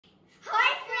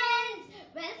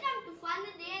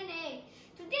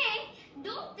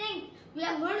we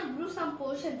are going to brew some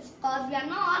potions because I'm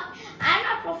not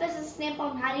Professor S.T.E.M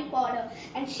from Harry Potter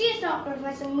and she is not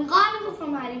Professor McGonagall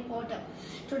from Harry Potter.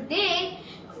 Today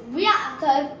we are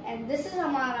Atharv and this is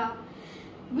Amara.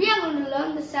 We are going to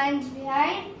learn the science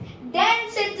behind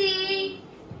density.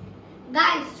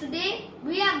 Guys, today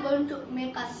we are going to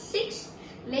make a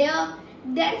 6-layer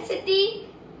density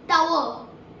tower.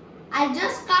 I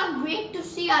just can't wait to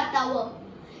see our tower.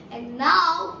 And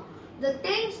now the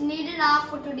things needed are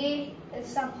for today is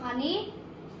some honey,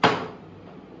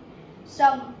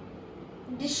 some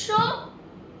dish soap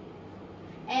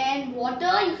and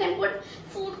water. You can put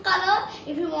food color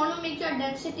if you want to make your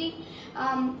density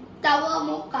tower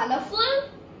more colorful.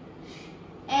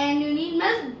 And you need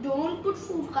milk, don't put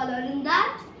food color in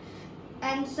that.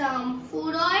 And some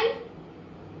food oil.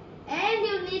 And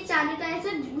you need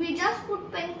sanitizer. We just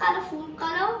put pink color food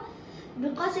color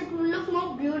because it will look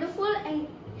more beautiful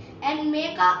and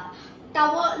make our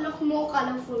tower look more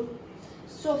colorful.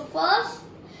 So first,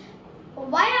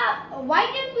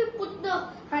 why did we put the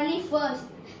honey first?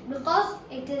 Because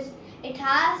it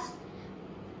has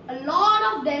a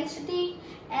lot of density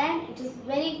and it is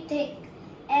very thick.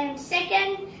 And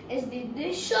second is the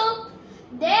dish soap,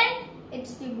 then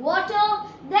it's the water,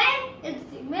 then it's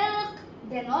the milk,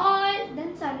 then oil,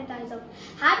 then sanitizer.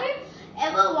 Have you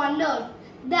ever wondered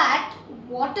that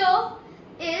water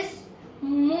is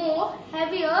more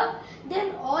heavier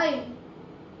than oil?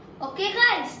 Okay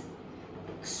guys,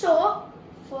 so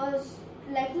first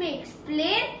let me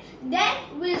explain, then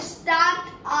we'll start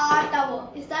our tower.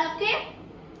 Is that okay?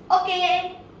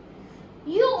 Okay.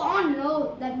 You all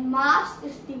know that mass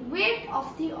is the weight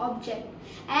of the object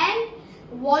and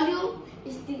volume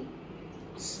is the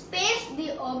space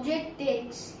the object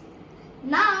takes.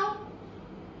 Now,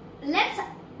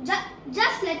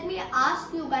 just let me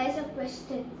ask you guys a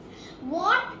question.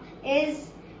 What is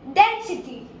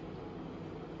density?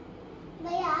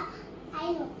 Bhaiya,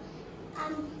 I know.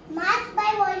 Mass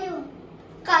by volume.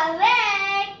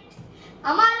 Correct.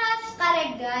 Amara's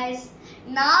correct, guys.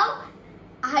 Now,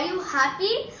 are you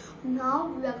happy? Now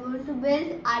we are going to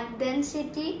build our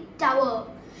density tower.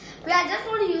 We are just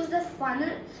going to use the funnel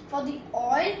for the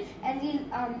oil and the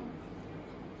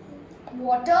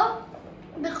water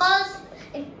because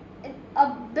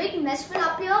a big mess will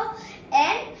appear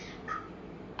and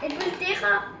it will take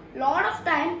a lot of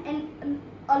time and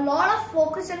a lot of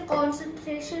focus and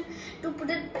concentration to put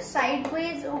it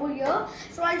sideways over here.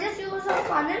 So I'll just use a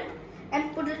funnel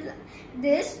and put it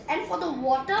this, and for the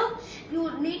water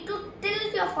you need to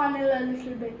tilt your funnel a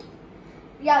little bit.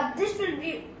 Yeah, this will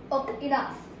be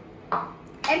enough.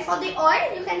 And for the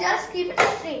oil you can just keep it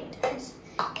straight.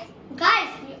 Guys,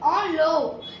 we all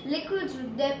know liquids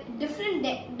with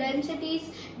different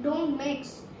densities don't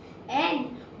mix,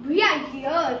 and we are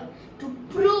here to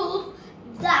prove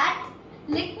that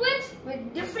liquids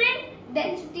with different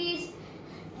densities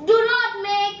do not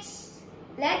mix.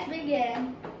 Let's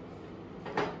begin.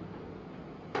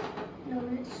 Now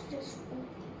let's just put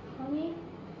honey.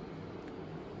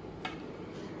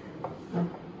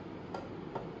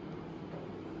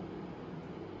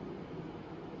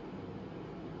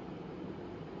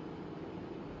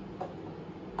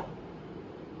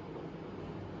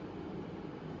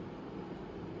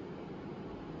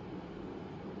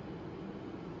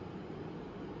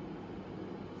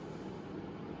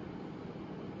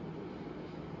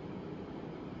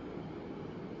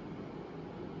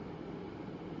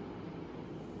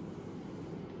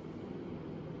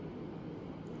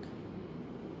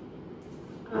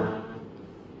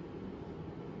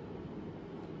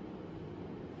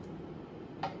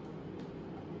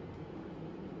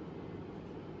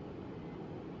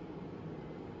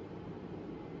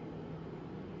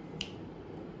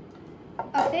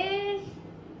 Okay,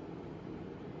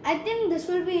 I think this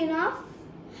will be enough.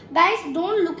 Guys,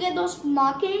 don't look at those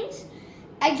markings.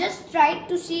 I just tried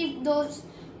to see if those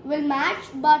will match,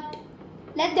 but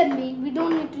let them be. We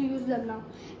don't need to use them now.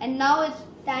 And now it's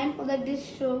time for the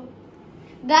dish soap.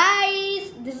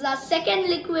 Guys, this is our second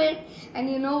liquid, and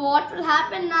you know what will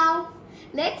happen now?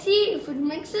 Let's see if it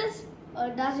mixes or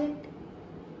doesn't.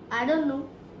 I don't know.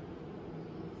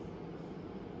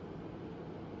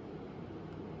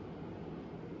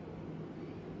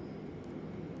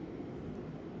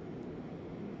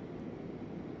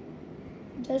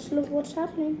 Just look what's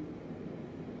happening.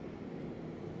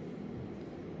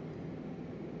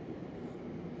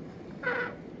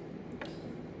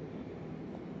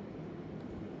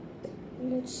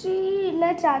 Let's see.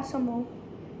 Let's add some more.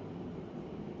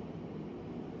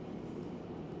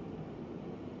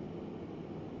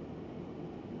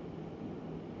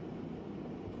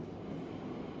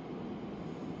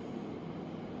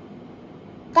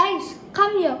 guys,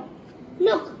 come here.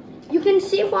 Look, you can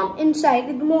see from inside.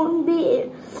 It won't be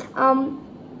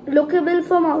lookable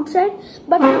from outside,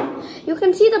 but you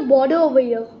can see the border over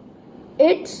here.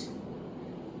 It's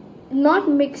not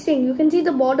mixing. You can see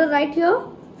the border right here.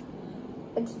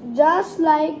 It's just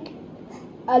like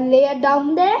a layer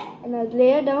down there and a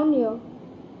layer down here.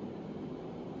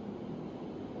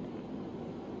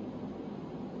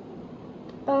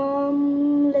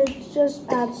 Let's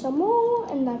just add some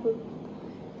more, and that will.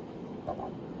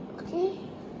 Okay.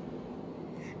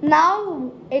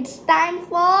 Now it's time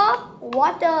for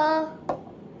water.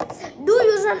 Do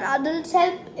use an adult's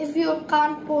help if you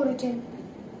can't pour it in.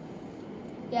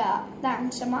 Yeah,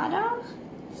 thanks, Amara.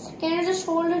 Can you just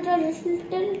hold it a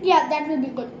little? Yeah, that will be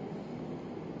good.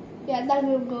 Yeah, that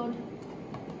will be good.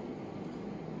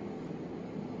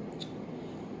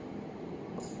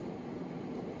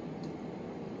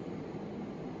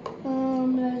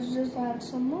 Let's just add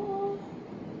some more.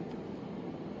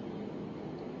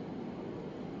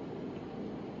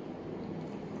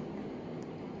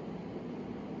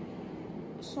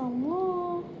 Some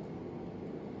more.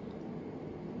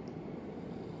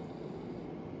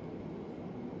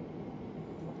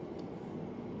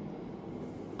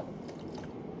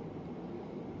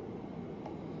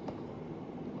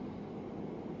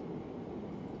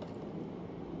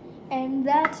 And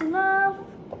that's enough.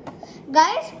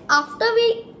 Guys, after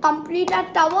we complete our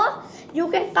tower, you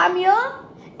can come here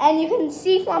and you can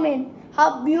see from in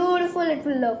how beautiful it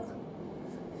will look.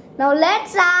 Now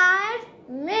let's add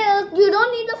milk. You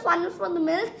don't need the funnel for the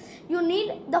milk. You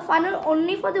need the funnel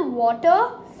only for the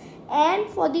water and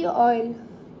for the oil.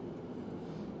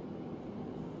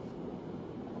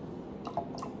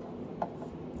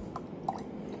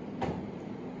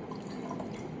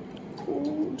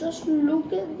 Oh, just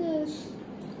look at this.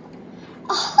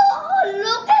 Oh,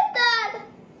 look at that!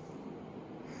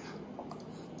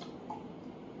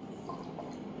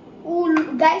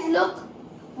 Oh, guys, look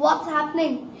what's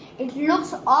happening. It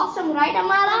looks awesome, right,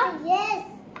 Amara? Yes.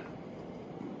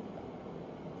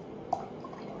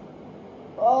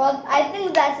 Oh, I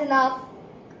think that's enough.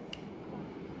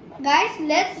 Guys,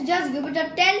 let's just give it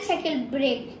a 10-second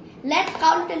break. Let's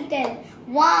count till 10.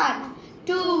 1,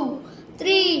 2,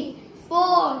 3,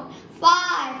 4,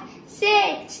 5,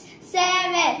 6,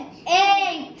 7,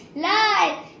 8,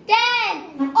 9,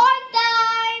 10. On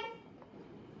time.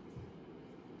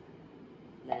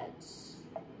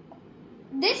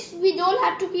 This we don't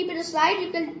have to keep it aside.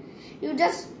 You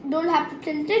just don't have to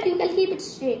tilt it. You can keep it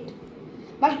straight,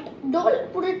 but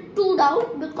don't put it too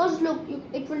down because look,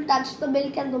 it will touch the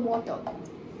milk and the water.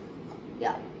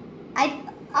 Yeah,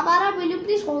 Amara, will you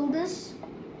please hold this?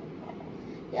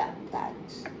 Yeah,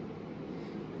 thanks.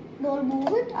 Don't move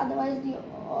it, otherwise the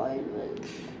oil will.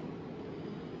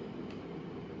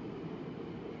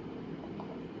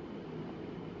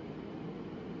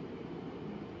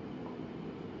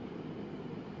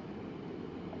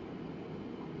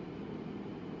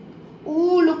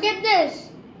 Ooh, look at this.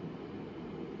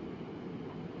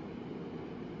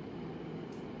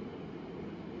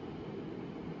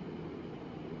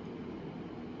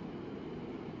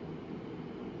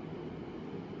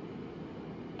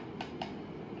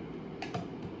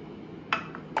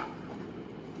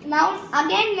 Now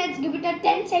again, let's give it a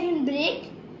 10-second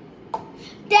break.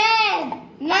 10,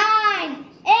 9,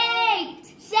 8,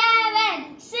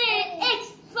 7,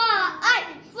 6, 5,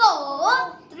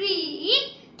 4,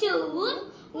 3, 2,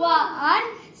 1,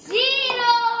 0.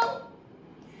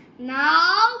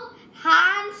 Now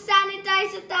hand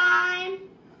sanitizer time.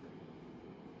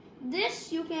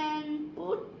 This you can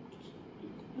put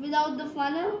without the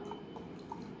funnel.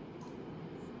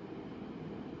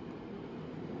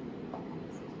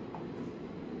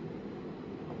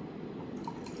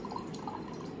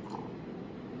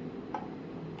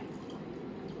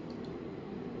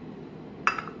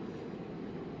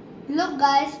 Look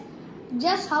guys,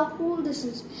 just how cool this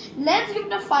is. Let's give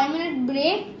it a 5-minute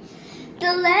break.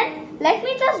 Till then, let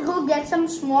me just go get some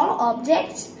small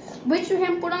objects which we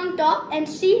can put on top and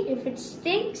see if it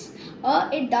stinks or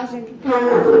it doesn't. Be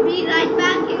right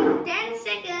back in 10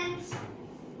 seconds.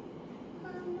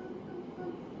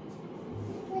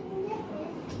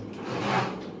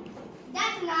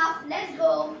 That's enough. Let's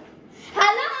go.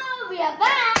 Hello, we are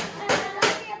back. Hello,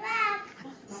 we are back.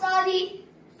 Sorry.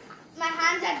 My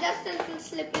hands are just a little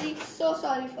slippery, so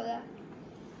sorry for that.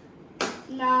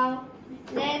 Now,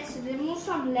 let's remove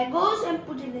some Legos and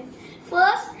put it in.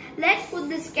 First, let's put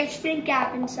this sketch pen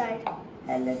cap inside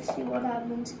and let's see what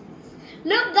happens.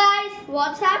 Look guys,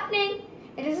 what's happening?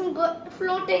 It isn't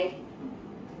floating.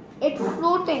 It's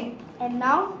floating. And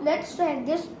now, let's try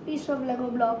this piece of Lego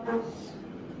block.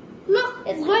 Look,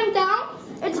 it's going down.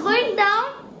 It's going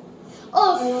down.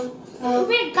 Oh,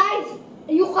 wait guys,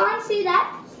 you can't see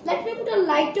that. Let me put a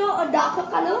lighter or darker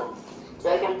color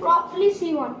so you can properly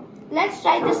see one. Let's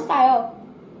try this tire.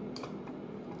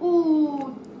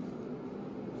 Ooh.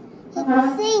 It's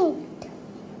synced.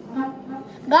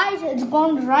 Guys, it's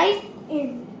gone right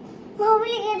in. How will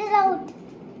you get it out?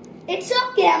 It's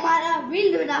okay, Amara.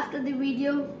 We'll do it after the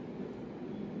video.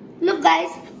 Look guys,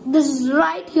 this is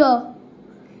right here.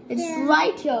 It's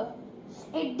right here.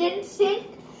 It didn't sink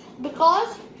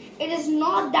because it is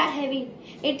not that heavy.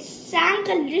 It sank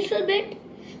a little bit,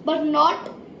 but not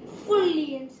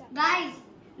fully inside. Guys,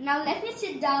 now let me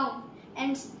sit down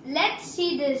and let's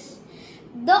see this.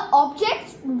 The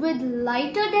objects with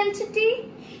lighter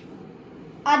density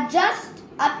are just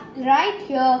up right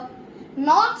here,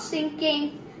 not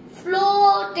sinking,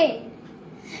 floating.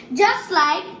 Just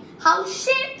like how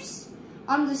ships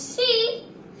on the sea,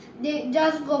 they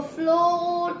just go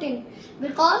floating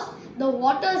because the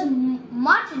water is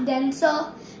much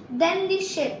denser than the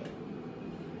ship.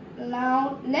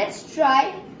 Now let's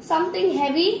try something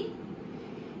heavy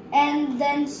and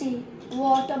then see.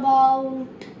 What about,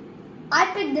 I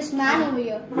picked this man over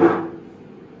here.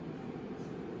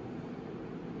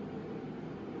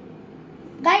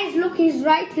 Guys, look, he's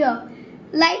right here,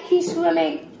 like he's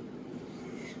swimming.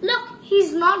 Look,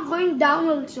 he's not going down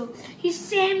also. He's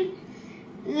same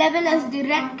level as the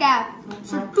red cap.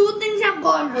 So two things have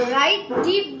gone right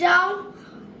deep down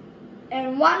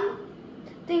and one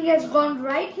thing has gone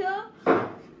right here.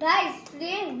 Guys,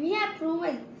 today we have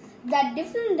proven that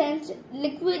different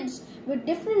liquids with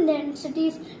different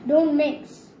densities don't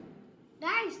mix.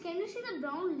 Guys, can you see the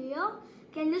brown layer?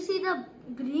 Can you see the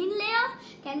green layer?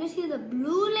 Can you see the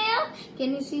blue layer?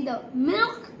 Can you see the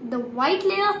milk, the white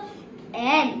layer?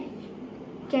 And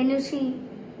can you see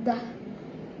the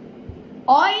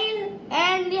oil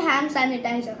and the hand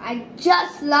sanitizer? I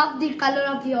just love the color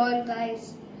of the oil,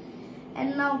 guys.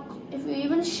 And now if you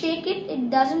even shake it, it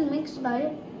doesn't mix,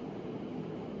 guys.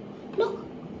 Look,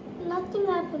 nothing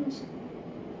happens.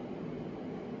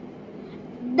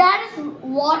 That is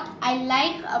what I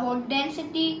like about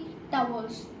density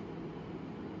towers.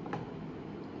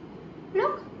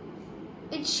 Look,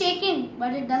 it's shaking,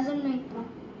 but it doesn't make.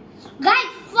 Guys,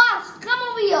 fast, come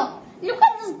over here. Look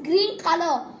at this green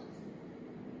color.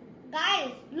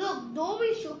 Guys, look, though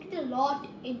we shook it a lot,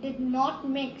 it did not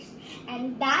mix.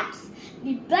 And that's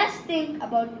the best thing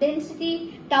about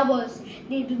density towers.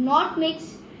 They do not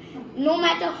mix. No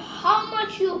matter how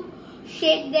much you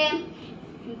shake them,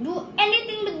 if you do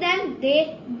anything with them,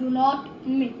 they do not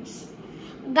mix.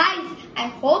 Guys, I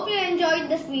hope you enjoyed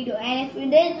this video, and if you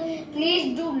did,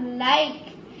 please do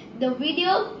like the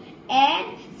video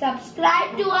and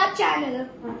subscribe to our channel.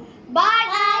 Bye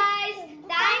guys.